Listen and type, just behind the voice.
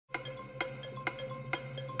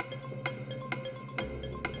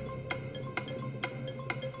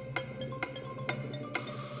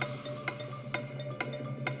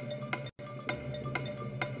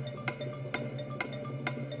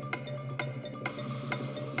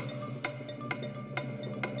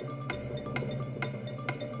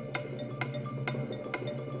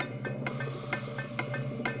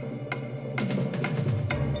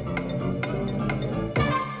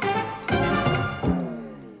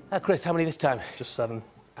Chris, how many this time? Just 7.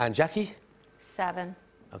 And Jackie? 7.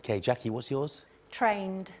 OK, Jackie, what's yours?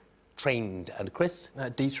 Trained. Trained. And Chris?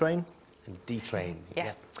 D-train. And D-train.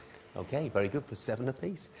 Yes. Yeah. OK, very good for 7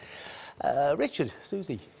 apiece. Richard,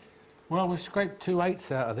 Susie? Well, we've scraped 2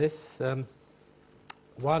 8s out of this.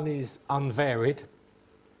 One is unvaried,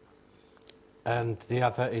 and the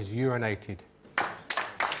other is urinated.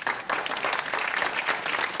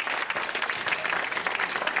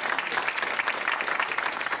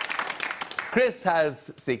 Chris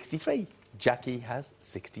has 63. Jackie has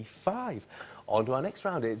 65. On to our next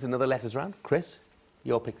round. It's another letters round. Chris,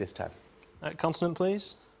 your pick this time. Consonant,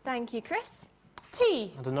 please. Thank you, Chris.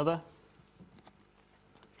 T. And another.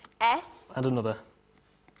 S. And another.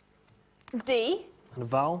 D. And a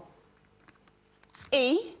vowel.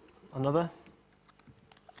 E. Another.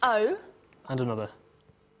 O. And another.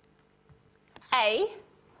 A.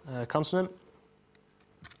 Consonant.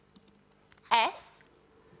 S.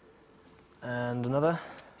 And another.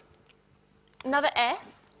 Another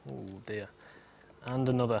S. Oh, dear. And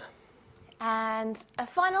another. And a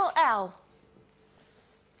final L.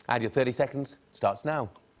 And your 30 seconds starts now.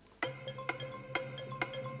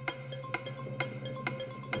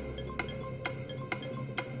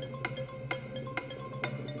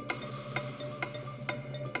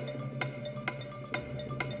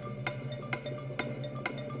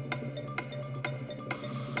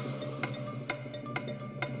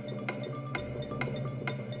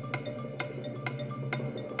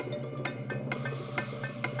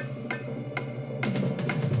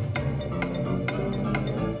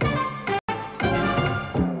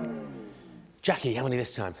 Jackie, how many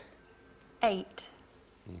this time? 8.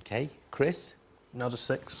 OK. Chris? Now just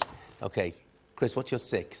 6. OK. Chris, what's your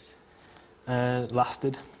 6?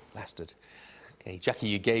 Lasted. Lasted. OK. Jackie,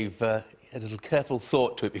 you gave a little careful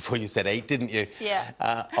thought to it before you said 8, didn't you? Yeah.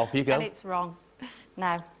 Off you go. And it's wrong.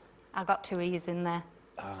 No, I got 2 E's in there.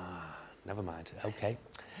 Never mind. OK.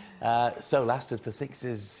 So lasted for 6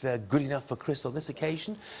 is good enough for Chris on this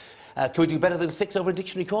occasion. Can we do better than 6 over a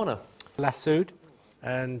dictionary corner? Lassoed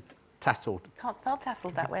and tasseled. Can't spell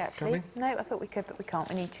tasseled that way, actually. No, I thought we could, but we can't.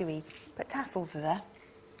 We need 2 E's. But tassels are there.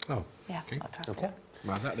 Oh. Yeah, okay. not tasseled. OK.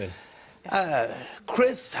 Right, that then.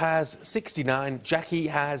 Chris has 69, Jackie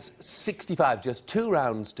has 65. Just 2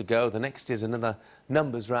 rounds to go. The next is another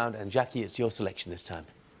numbers round, and Jackie, it's your selection this time.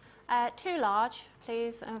 2 large,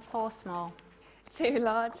 please, and 4 small. 2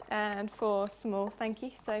 large and 4 small, thank you.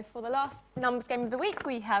 So for the last numbers game of the week,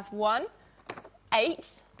 we have 1,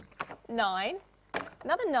 8, 9,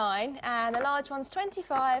 another 9, and the large one's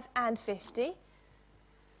 25 and 50.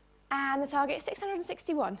 And the target is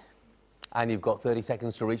 661. And you've got 30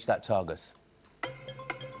 seconds to reach that target.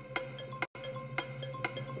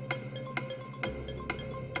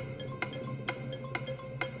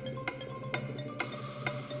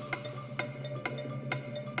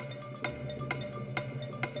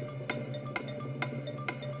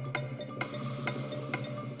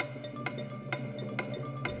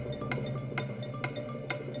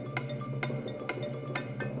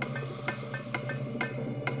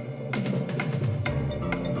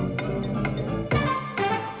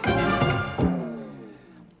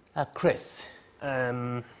 Chris?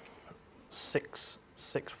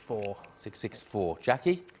 664. 664.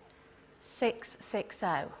 Jackie?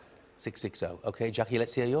 660. 660. OK, Jackie,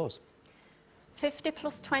 let's hear yours. 50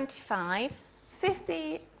 plus 25.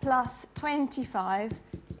 50 plus 25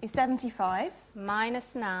 is 75.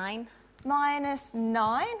 Minus 9. Minus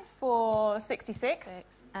 9 for 66. 6.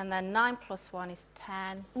 And then 9 plus 1 is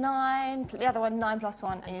 10. 9, the other one, 9 plus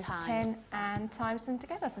 1 And is times. 10. And times them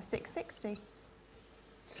together for 660.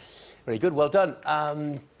 Very good, well done.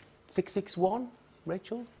 661,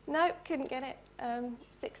 Rachel? No, couldn't get it.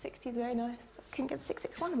 660 is very nice, but couldn't get the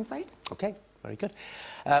 661, I'm afraid. OK, very good.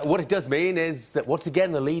 What it does mean is that, once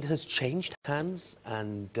again, the lead has changed hands,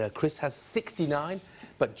 and Chris has 69,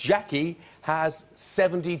 but Jackie has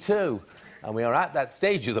 72. And we are at that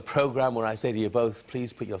stage of the programme where I say to you both,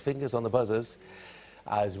 please put your fingers on the buzzers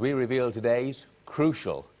as we reveal today's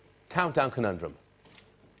crucial countdown conundrum.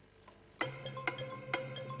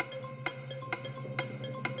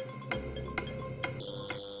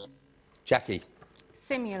 Jackie.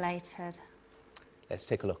 Simulated. Let's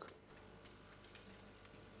take a look.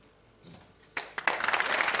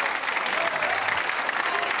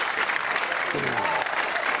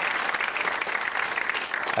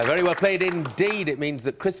 Very well played indeed. It means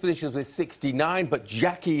that Chris finishes with 69, but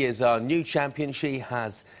Jackie is our new champion. She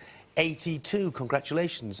has 82.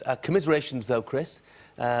 Congratulations. Commiserations, though, Chris.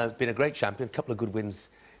 Been a great champion. A couple of good wins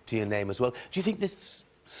to your name as well. Do you think this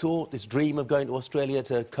thought, this dream of going to Australia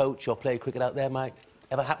to coach or play cricket out there might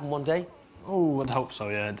ever happen one day? Oh, I'd hope so,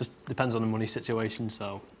 yeah. It just depends on the money situation,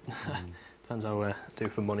 so depends how I do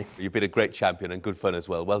for money. You've been a great champion and good fun as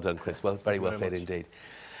well. Well done, Chris. Well, very well played indeed.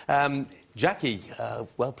 Jackie,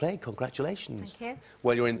 well played. Congratulations. Thank you.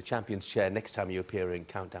 Well, you're in the champion's chair next time you appear in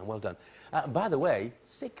Countdown. Well done. By the way,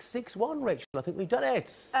 6-6-1, Rachel. I think we've done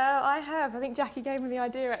it. I have. I think Jackie gave me the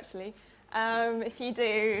idea, actually. If you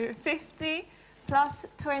do 50 plus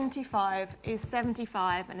 25 is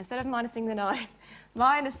 75, and instead of minusing the 9,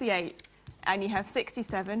 minus the 8, and you have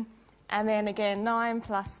 67. And then again, 9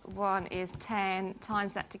 plus 1 is 10,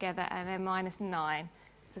 times that together, and then minus 9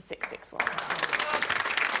 for 661.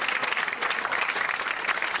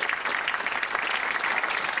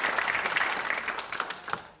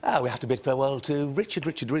 We have to bid farewell to Richard.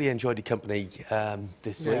 Richard, really enjoyed your company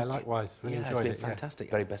this week. Yeah, likewise. Really enjoyed it's been it,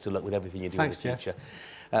 fantastic. Very best of luck with everything you do Thanks, in the future.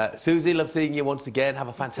 Susie, love seeing you once again. Have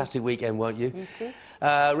a fantastic weekend, won't you? You too.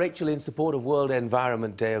 Rachel, in support of World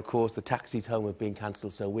Environment Day, of course, the taxis home have been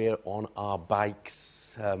cancelled, so we're on our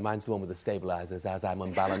bikes. Mine's the one with the stabilisers, as I'm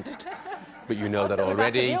unbalanced. But you know that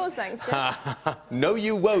already. Yours, thanks, Jeff. No,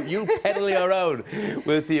 you won't. You pedal your own.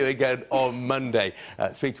 We'll see you again on Monday,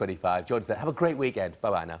 3:25. Join us then. Have a great weekend.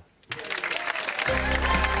 Bye-bye now.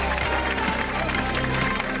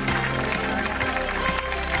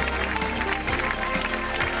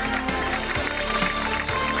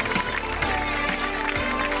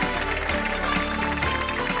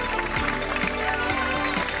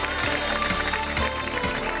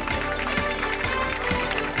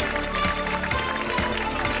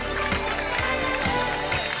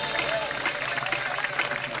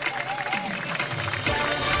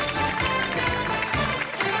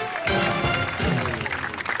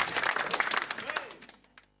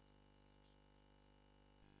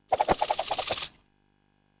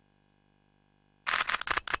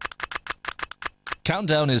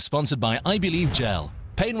 Countdown is sponsored by I Believe Gel.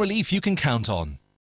 Pain relief you can count on.